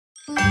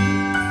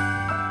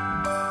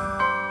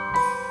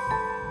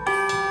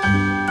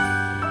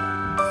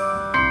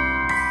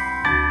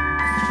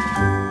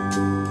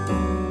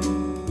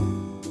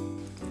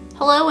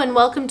Hello and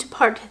welcome to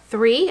part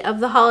 3 of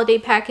the Holiday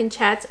Pack and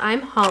Chats.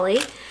 I'm Holly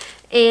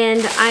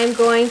and I'm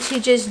going to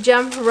just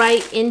jump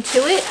right into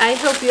it. I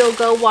hope you'll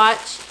go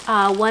watch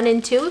 1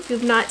 and 2 if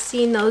you've not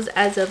seen those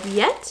as of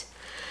yet.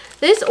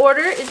 This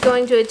order is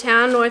going to a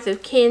town north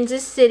of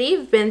Kansas City.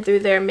 I've been through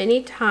there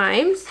many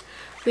times.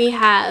 We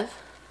have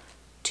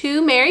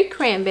 2 Merry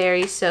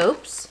Cranberry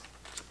soaps.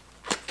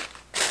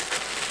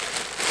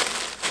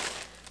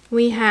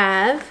 We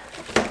have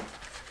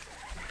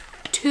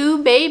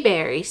 2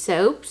 Bayberry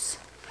soaps.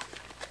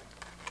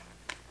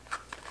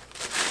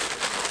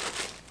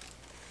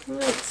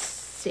 Let's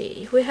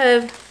see, we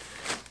have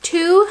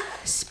 2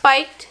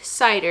 spiked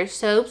cider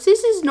soaps.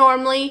 This is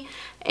normally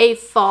a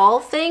fall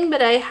thing,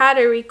 but I had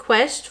a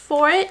request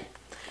for it,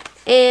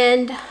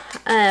 and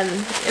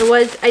I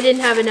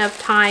didn't have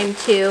enough time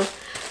to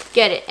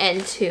get it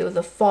into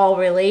the fall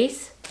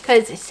release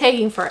because it's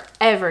taking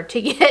forever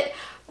to get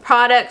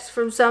products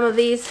from some of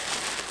these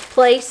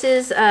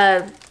places.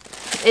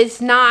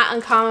 It's not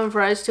uncommon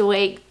for us to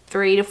wait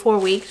 3 to 4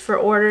 weeks for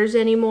orders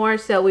anymore,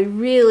 so we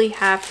really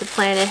have to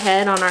plan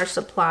ahead on our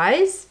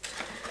supplies.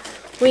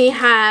 We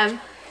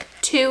have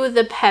 2 of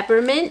the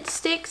peppermint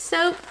stick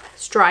soap,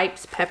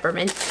 stripes,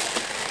 peppermint,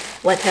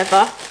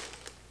 whatever.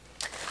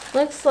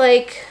 Looks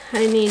like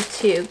I need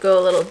to go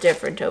a little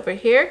different over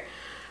here.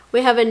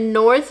 We have a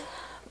North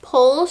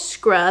Pole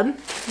scrub. In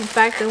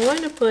fact, I'm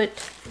going to put,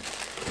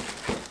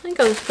 I think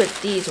I'll just put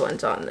these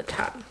ones on the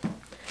top.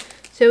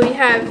 So we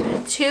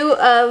have 2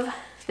 of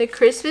the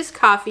Christmas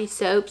coffee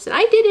soaps, and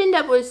I did end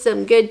up with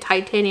some good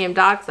titanium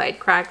dioxide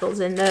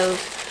crackles in those.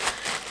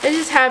 It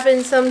just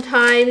happens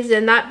sometimes,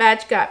 and that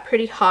batch got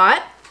pretty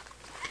hot.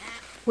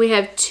 We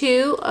have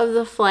 2 of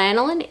the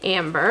flannel and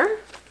amber.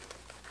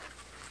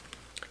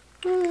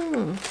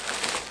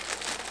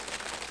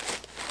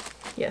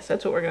 Yes,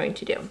 that's what we're going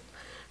to do.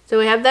 So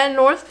we have that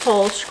North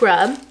Pole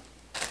scrub,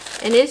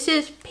 and it's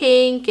just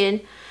pink,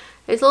 and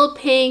it's a little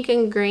pink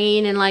and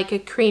green and like a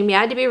cream. You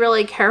had to be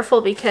really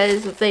careful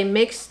because if they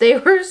mixed, they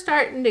were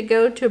starting to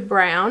go to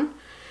brown.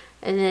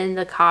 And then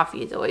the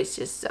coffee is always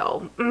just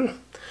so...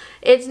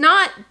 It's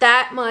not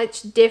that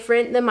much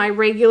different than my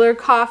regular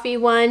coffee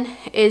one.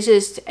 It's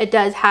just, it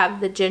does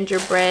have the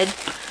gingerbread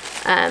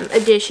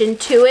addition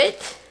to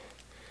it.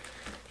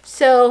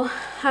 So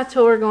that's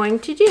what we're going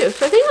to do.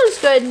 So I think I'll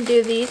just go ahead and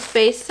do these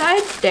face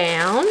side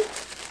down.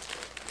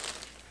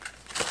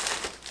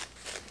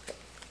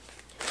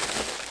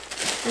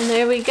 And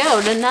there we go.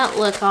 Doesn't that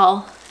look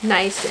all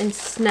nice and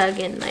snug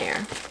in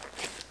there?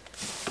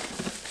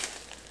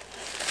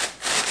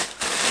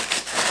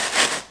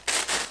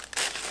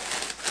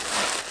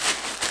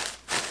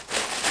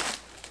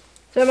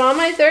 So I'm on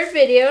my 3rd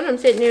video and I'm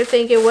sitting here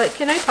thinking, what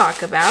can I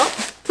talk about?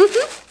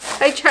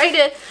 I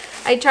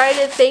try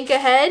to think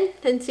ahead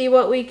and see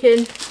what we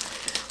can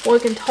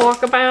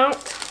talk about.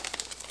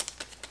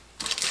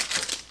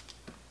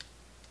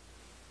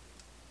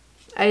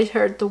 I just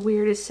heard the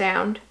weirdest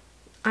sound.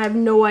 I have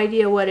no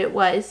idea what it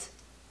was.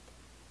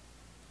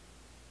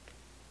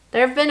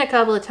 There have been a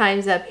couple of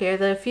times up here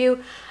that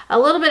a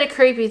little bit of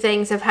creepy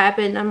things have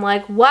happened. I'm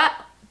like, what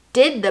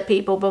did the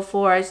people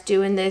before us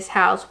do in this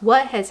house?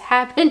 What has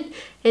happened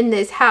in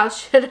this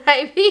house? Should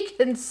I be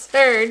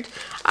concerned?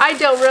 I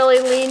don't really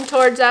lean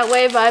towards that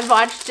way, but I've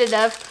watched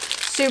enough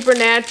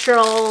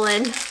Supernatural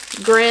and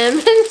Grimm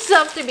and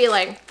stuff to be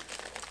like,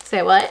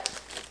 say what?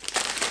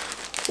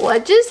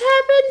 What just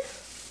happened?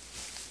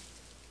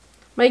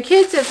 My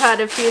kids have had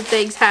a few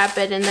things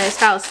happen in this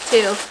house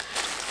too.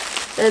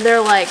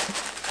 They're like,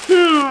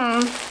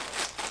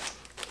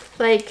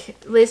 like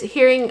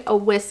hearing a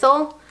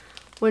whistle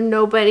when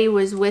nobody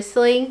was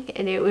whistling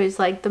and it was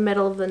like the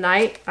middle of the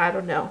night. I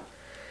don't know.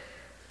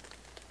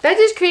 That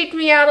just creeped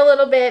me out a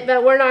little bit,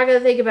 but we're not going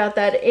to think about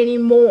that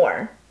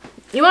anymore.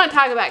 You want to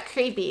talk about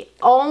creepy?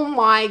 Oh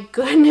my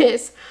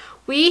goodness.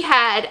 We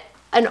had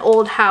an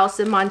old house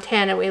in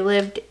Montana. We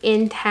lived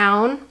in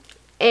town.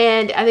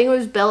 And I think it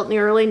was built in the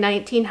early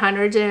 1900s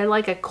and it had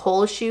like a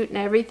coal chute and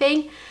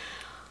everything.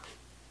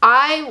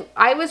 I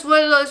was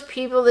one of those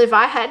people that if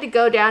I had to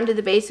go down to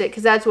the basement,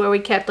 because that's where we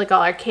kept like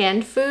all our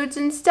canned foods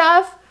and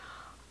stuff,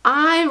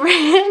 I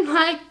ran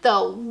like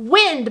the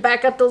wind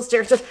back up those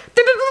stairs. And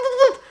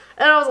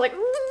I was like,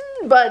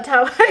 by the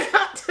time I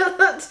got to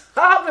the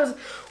top,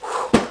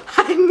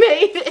 I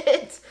made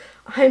it.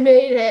 I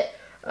made it.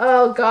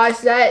 Oh gosh,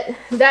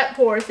 that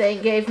poor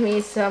thing gave me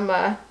some,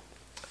 I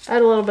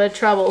had a little bit of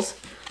troubles.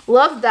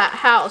 Loved that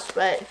house,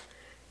 but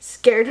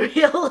scared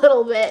me a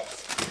little bit.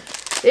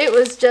 It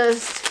was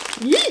just,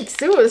 yeeks,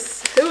 it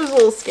was a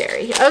little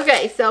scary.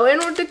 Okay, so in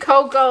with the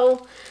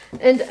cocoa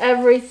and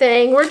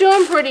everything. We're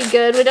doing pretty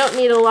good. We don't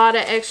need a lot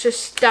of extra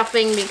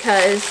stuffing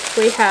because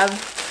we have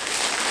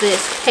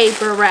this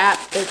paper wrap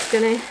that's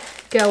gonna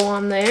go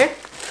on there.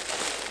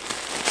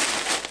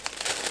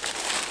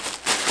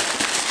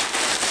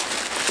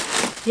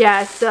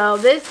 Yeah, so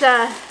this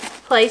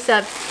place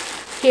up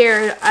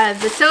here.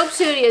 The soap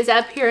studio is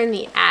up here in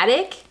the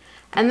attic,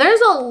 and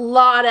there's a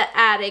lot of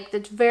attic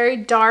that's very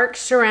dark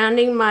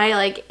surrounding my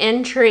like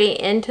entry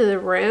into the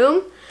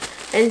room,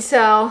 and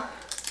so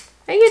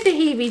I get the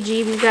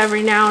heebie-jeebies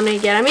every now and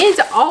again. I mean, it's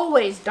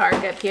always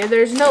dark up here.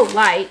 There's no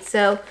light,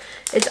 so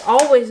it's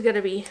always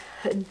gonna be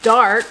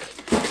dark,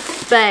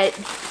 but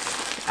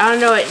I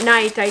don't know, at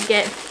night I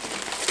get,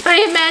 my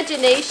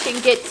imagination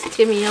gets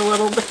to me a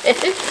little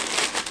bit.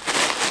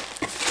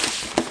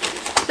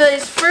 So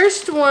this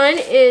first one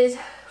is,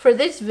 for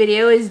this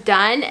video, is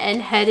done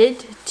and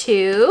headed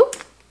to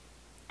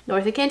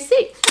north of Kansas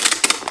City.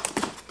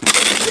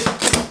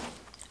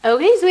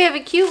 Okay, so we have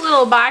a cute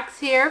little box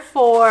here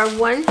for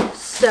one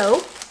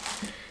soap.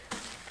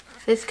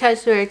 This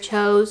customer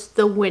chose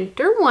the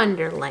Winter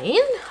Wonderland.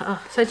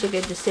 Oh, such a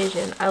good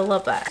decision. I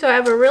love that. So I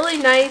have a really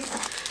nice,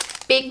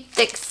 big,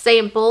 thick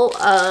sample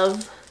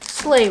of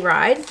Sleigh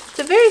Ride. It's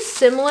a very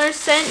similar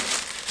scent.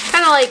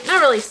 Kind of like,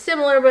 not really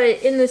similar,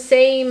 but in the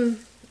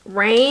same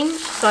range.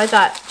 So I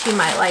thought she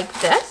might like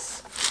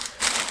this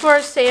for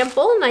a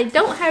sample. And I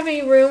don't have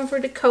any room for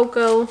the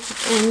cocoa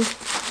and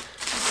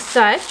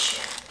such.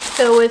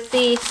 So with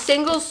the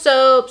single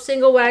soap,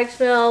 single wax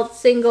melt,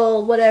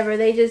 single whatever,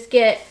 they just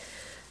get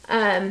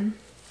one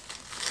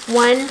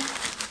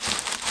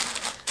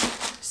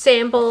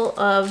sample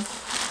of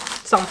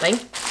something.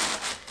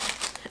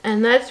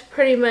 And that's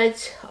pretty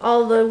much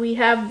all that we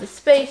have the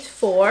space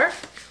for.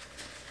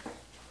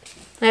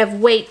 I have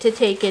weight to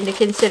take into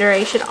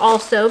consideration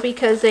also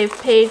because they've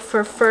paid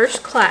for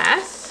first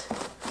class.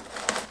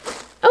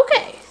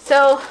 Okay,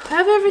 so I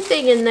have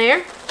everything in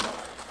there.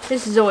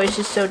 This is always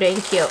just so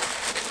dang cute.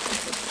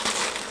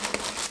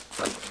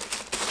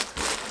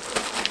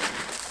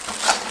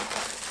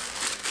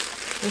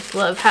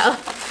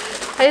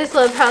 I just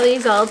love how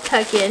these all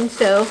tuck in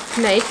so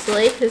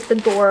nicely. It's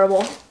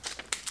adorable.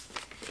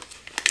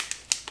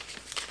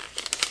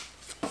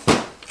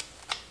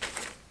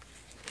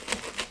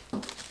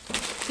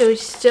 So we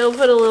still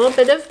put a little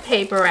bit of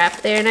paper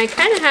wrap there, and I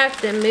kind of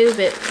have to move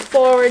it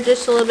forward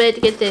just a little bit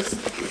to get this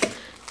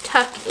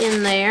tuck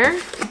in there.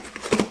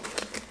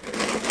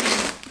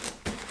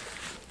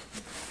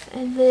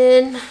 And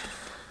then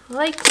I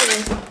like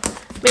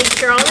to make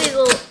sure all these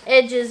little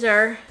edges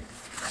are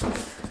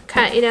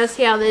kind of, you know,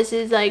 see how this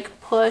is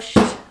like pushed?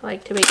 I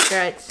like to make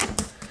sure it's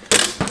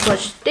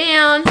pushed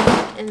down,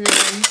 and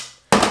then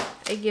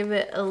I give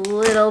it a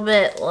little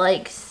bit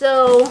like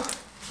so,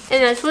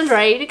 and this one's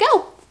ready to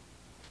go.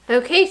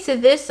 Okay, so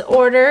this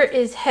order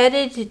is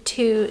headed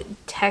to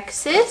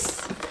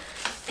Texas,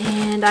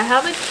 and I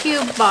have a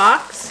cube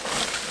box,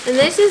 and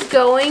this is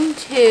going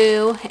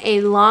to a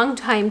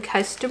longtime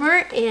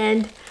customer.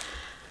 And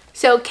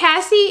so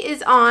Cassie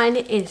is on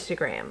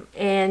Instagram,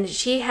 and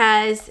she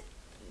has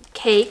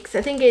cakes.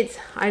 I think it's,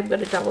 I'm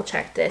gonna double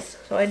check this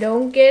so I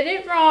don't get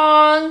it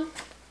wrong.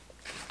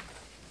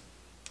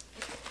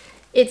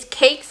 It's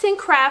Cakes and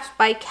Crafts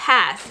by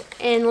Cass,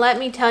 and let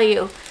me tell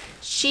you,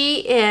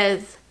 she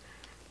is,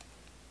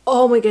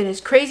 oh my goodness,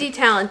 crazy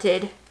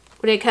talented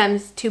when it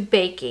comes to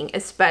baking,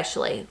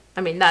 especially.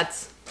 I mean,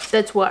 that's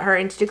what her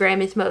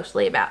Instagram is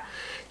mostly about.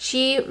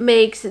 She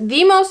makes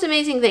the most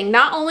amazing thing,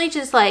 not only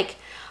just like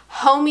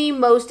homey,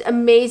 most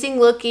amazing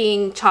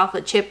looking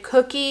chocolate chip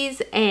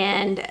cookies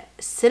and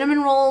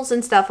cinnamon rolls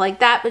and stuff like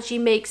that, but she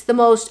makes the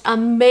most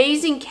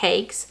amazing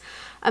cakes,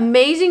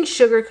 amazing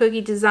sugar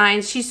cookie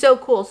designs. She's so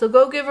cool. So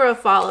go give her a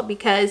follow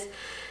because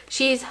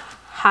she's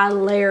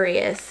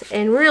hilarious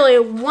and really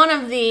one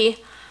of the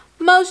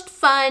most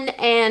fun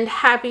and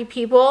happy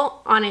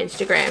people on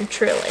Instagram,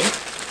 truly.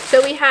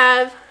 So we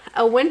have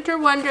a Winter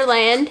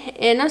Wonderland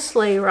in a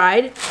sleigh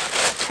ride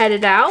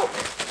headed out.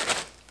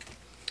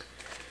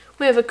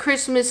 We have a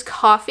Christmas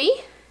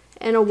coffee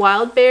and a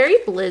wild berry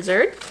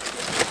blizzard.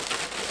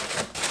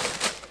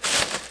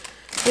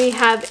 We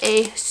have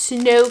a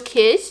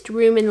snow-kissed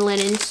room and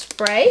linen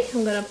spray.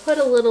 I'm going to put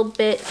a little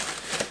bit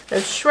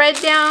of shred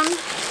down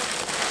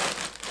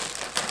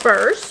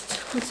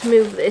first. Let's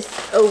move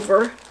this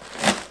over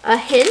a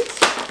hint.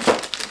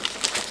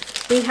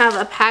 We have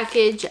a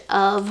package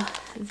of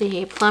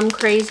the Plum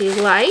Crazy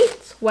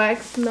Lights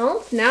wax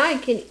melt. Now I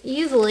can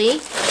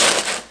easily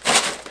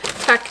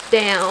tuck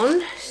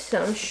down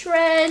some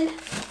shred.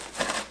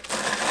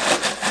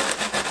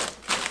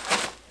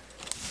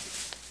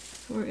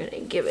 We're going to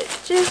give it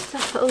just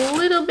a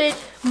little bit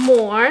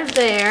more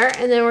there,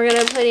 and then we're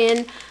going to put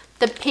in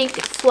the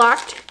pink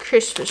flocked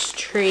Christmas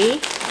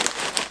tree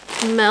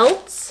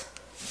melts.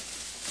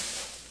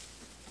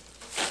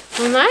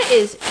 And that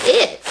is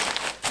it.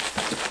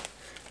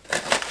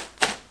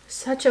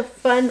 Such a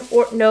fun,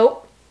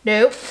 nope,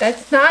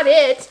 that's not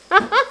it.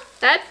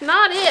 That's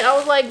not it. I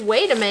was like,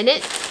 wait a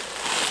minute.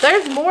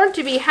 There's more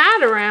to be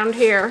had around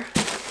here.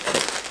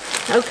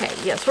 Okay,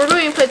 yes, we're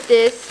going to put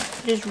this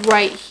just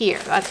right here.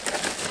 That's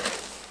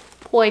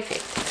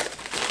perfect.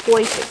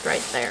 Perfect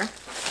right there.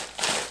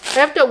 I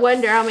have to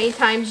wonder how many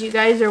times you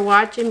guys are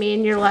watching me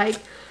and you're like,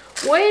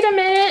 wait a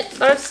minute,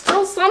 there's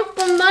still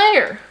something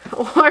there.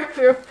 Or if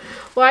you're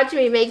watching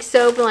me make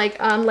soap and like,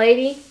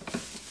 lady,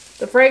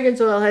 The fragrance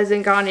oil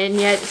hasn't gone in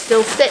yet. It's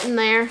still sitting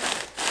there.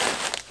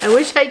 I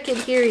wish I could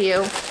hear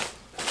you.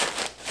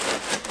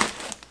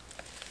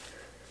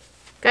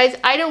 Guys,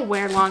 I don't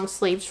wear long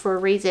sleeves for a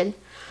reason,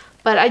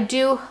 but I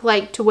do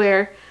like to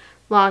wear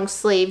long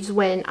sleeves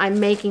when I'm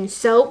making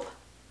soap,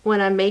 when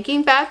I'm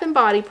making bath and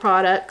body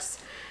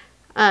products,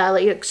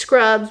 like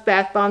scrubs,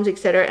 bath bombs,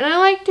 etc. And I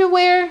like to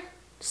wear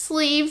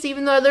sleeves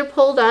even though they're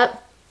pulled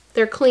up,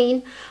 they're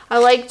clean. I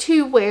like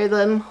to wear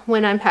them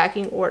when I'm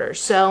packing orders.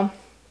 So,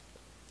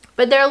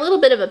 but they're a little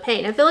bit of a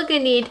pain. I feel like I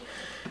need,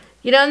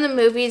 you know, in the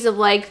movies of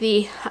like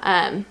the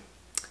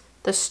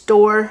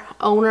store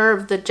owner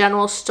of the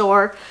general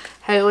store,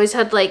 I always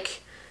had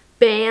like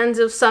bands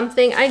of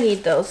something. I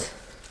need those.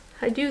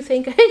 I do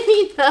think I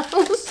need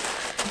those.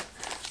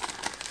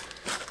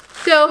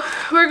 So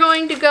we're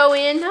going to go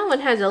in. That one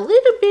has a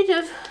little bit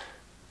of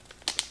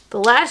the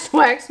last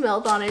wax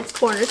melt on its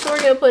corner, so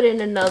we're going to put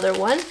in another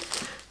one.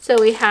 So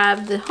we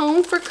have the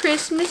Home for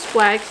Christmas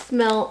wax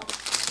melt,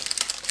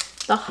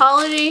 the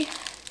Holiday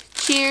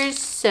Cheers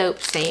soap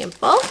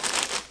sample,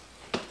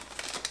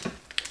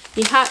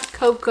 the hot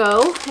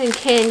cocoa and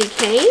candy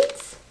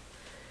canes.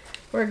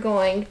 We're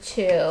going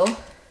to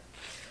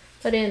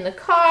put in the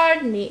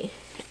card and the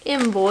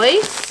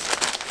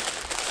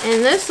invoice,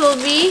 and this will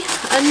be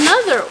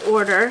another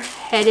order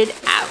headed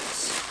out.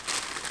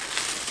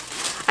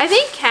 I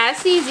think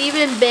Cassie's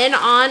even been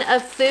on a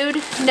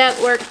Food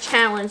Network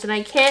challenge, and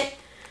I can't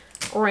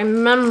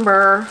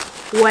remember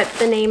what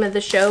the name of the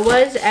show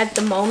was at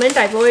the moment.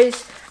 I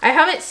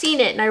haven't seen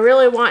it, and I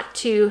really want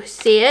to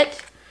see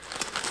it,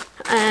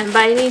 but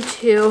I need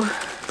to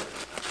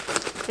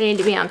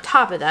be on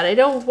top of that. I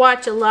don't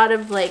watch a lot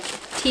of like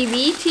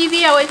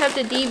TV. I always have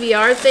to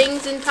DVR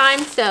things in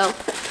time, so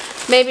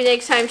maybe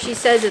next time she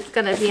says it's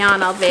gonna be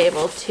on, I'll be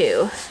able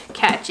to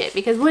catch it,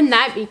 because wouldn't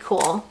that be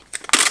cool?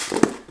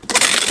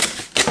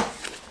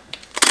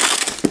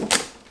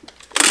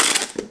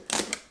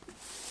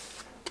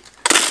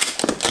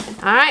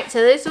 Alright,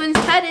 so this one's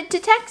headed to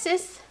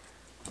Texas.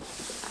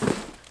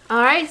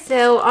 Alright,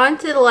 so on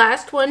to the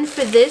last one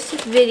for this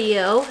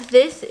video.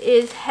 This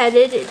is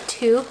headed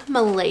to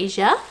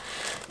Malaysia,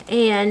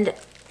 and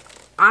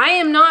I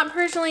am not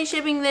personally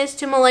shipping this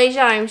to Malaysia.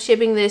 I'm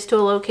shipping this to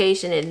a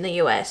location in the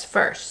US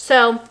first.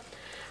 So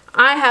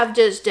I have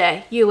just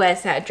a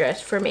US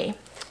address for me.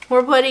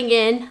 We're putting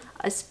in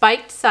a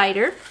spiked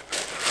cider,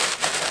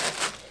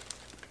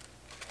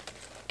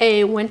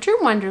 a winter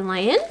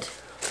wonderland,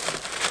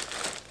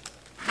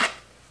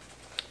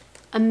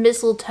 a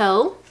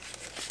mistletoe.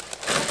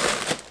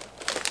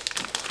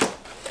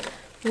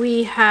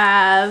 We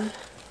have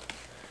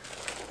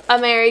a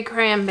Merry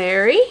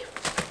Cranberry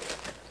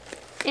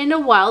and a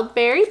Wild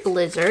Berry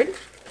Blizzard.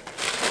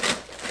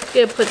 I'm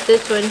going to put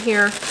this one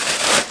here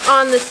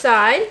on the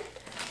side.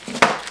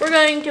 We're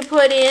going to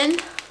put in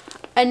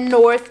a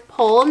North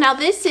Pole. Now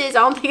this is, I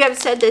don't think I've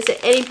said this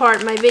at any part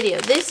of my video,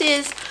 this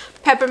is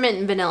peppermint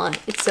and vanilla.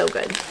 It's so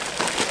good.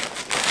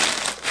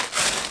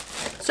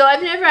 So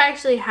I've never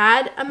actually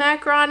had a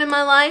macaron in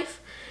my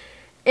life,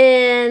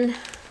 and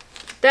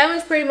that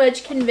was pretty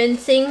much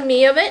convincing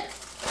me of it.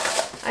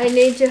 I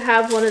need to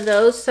have one of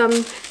those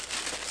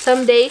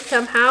someday,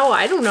 somehow.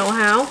 I don't know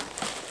how,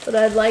 but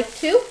I'd like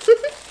to.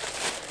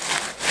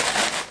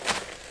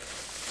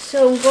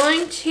 So I'm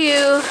going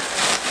to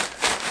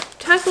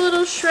tuck a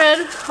little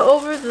shred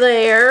over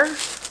there.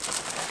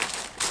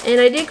 And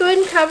I did go ahead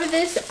and cover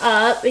this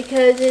up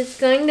because it's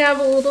going to have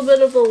a little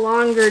bit of a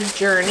longer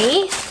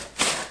journey.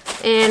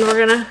 And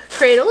we're going to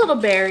create a little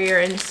barrier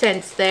in a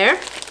sense there.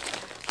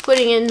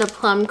 Putting in the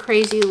Plum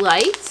Crazy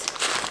Lights.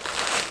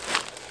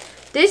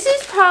 This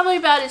is probably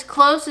about as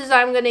close as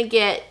I'm going to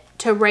get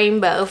to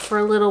rainbow for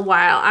a little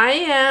while.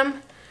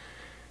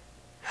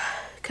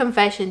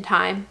 Confession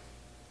time.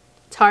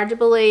 It's hard to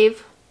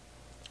believe.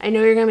 I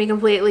know you're going to be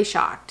completely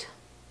shocked.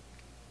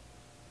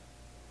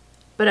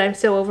 But I'm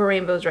so over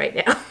rainbows right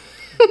now.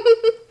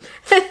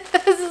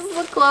 This is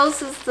the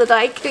closest that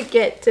I could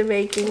get to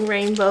making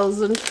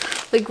rainbows and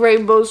like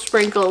rainbow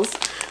sprinkles.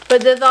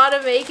 But the thought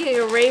of making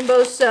a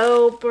rainbow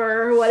soap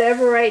or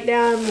whatever right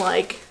now, I'm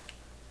like,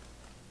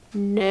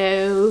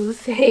 no,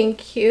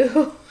 thank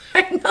you.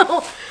 I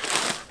know.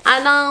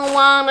 I don't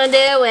want to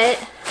do it.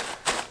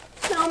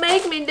 Don't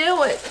make me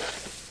do it.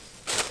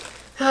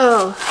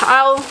 Oh,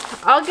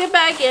 I'll get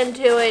back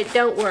into it.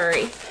 Don't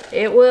worry.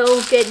 It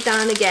will get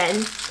done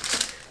again.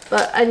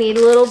 But I need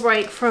a little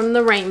break from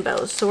the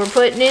rainbows. So we're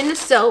putting in the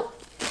soap.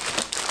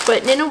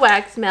 Putting in a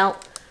wax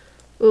melt.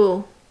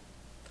 Ooh.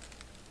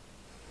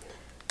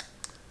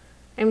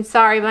 I'm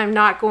sorry, but I'm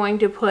not going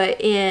to put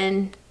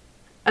in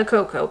a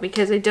cocoa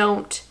because I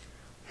don't.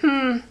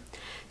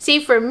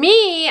 See, for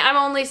me, I'm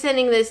only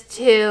sending this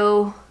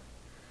to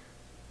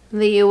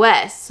the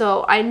US.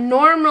 So I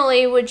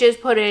normally would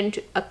just put in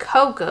a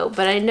cocoa,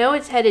 but I know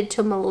it's headed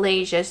to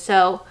Malaysia.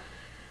 So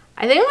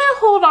I think I'm going to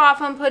hold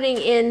off on putting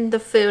in the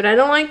food. I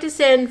don't like to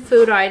send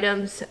food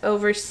items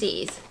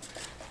overseas.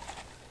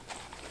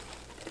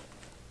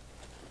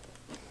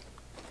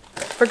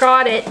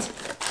 Forgot it.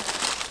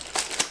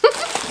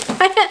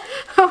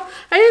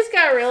 I just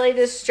got really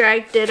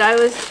distracted. I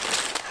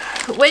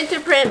went to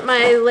print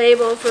my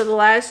label for the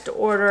last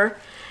order,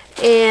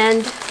 and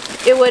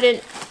it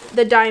wouldn't,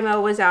 the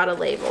Dymo was out of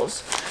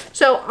labels.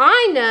 So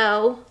I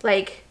know,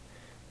 like,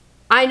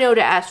 I know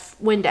to ask,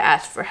 when to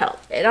ask for help.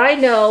 And I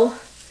know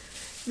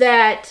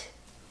that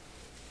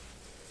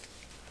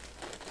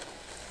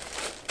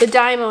the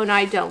Dymo and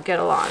I don't get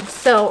along.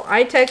 So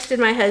I texted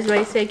my husband,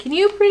 I said, can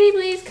you pretty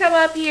please come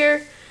up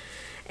here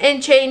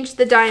and change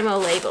the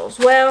Dymo labels?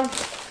 Well,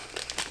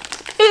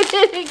 it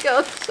didn't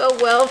go so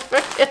well for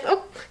him.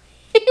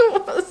 He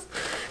was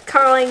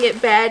calling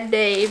it bad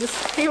names.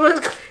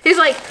 He's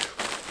like,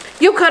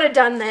 you could have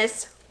done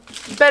this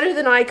better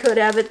than I could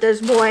have at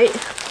this point.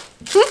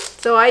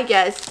 So I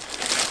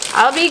guess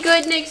I'll be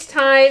good next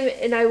time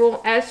and I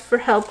won't ask for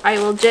help. I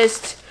will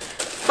just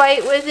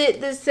fight with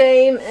it the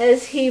same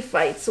as he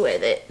fights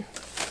with it.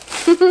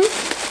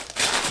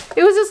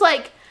 It was just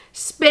like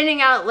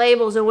spinning out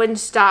labels and wouldn't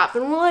stop.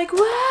 And we're like,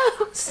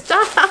 whoa,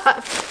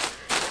 stop.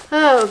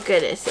 Oh,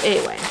 goodness.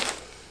 Anyway.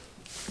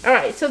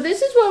 Alright, so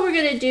this is what we're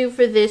going to do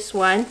for this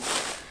one.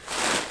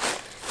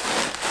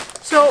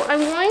 So I'm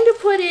going to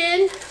put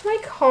in my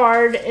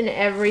card and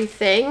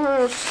everything. I'm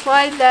going to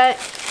slide that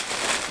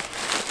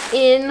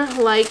in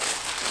like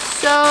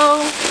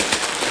so.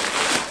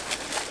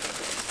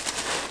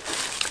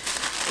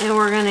 And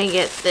we're going to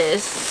get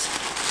this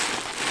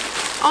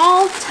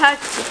all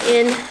tucked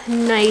in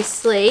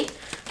nicely.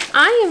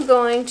 I am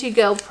going to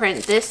go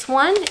print this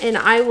one and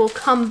I will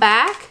come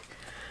back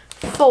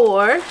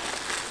for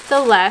the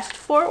last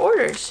 4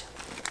 orders.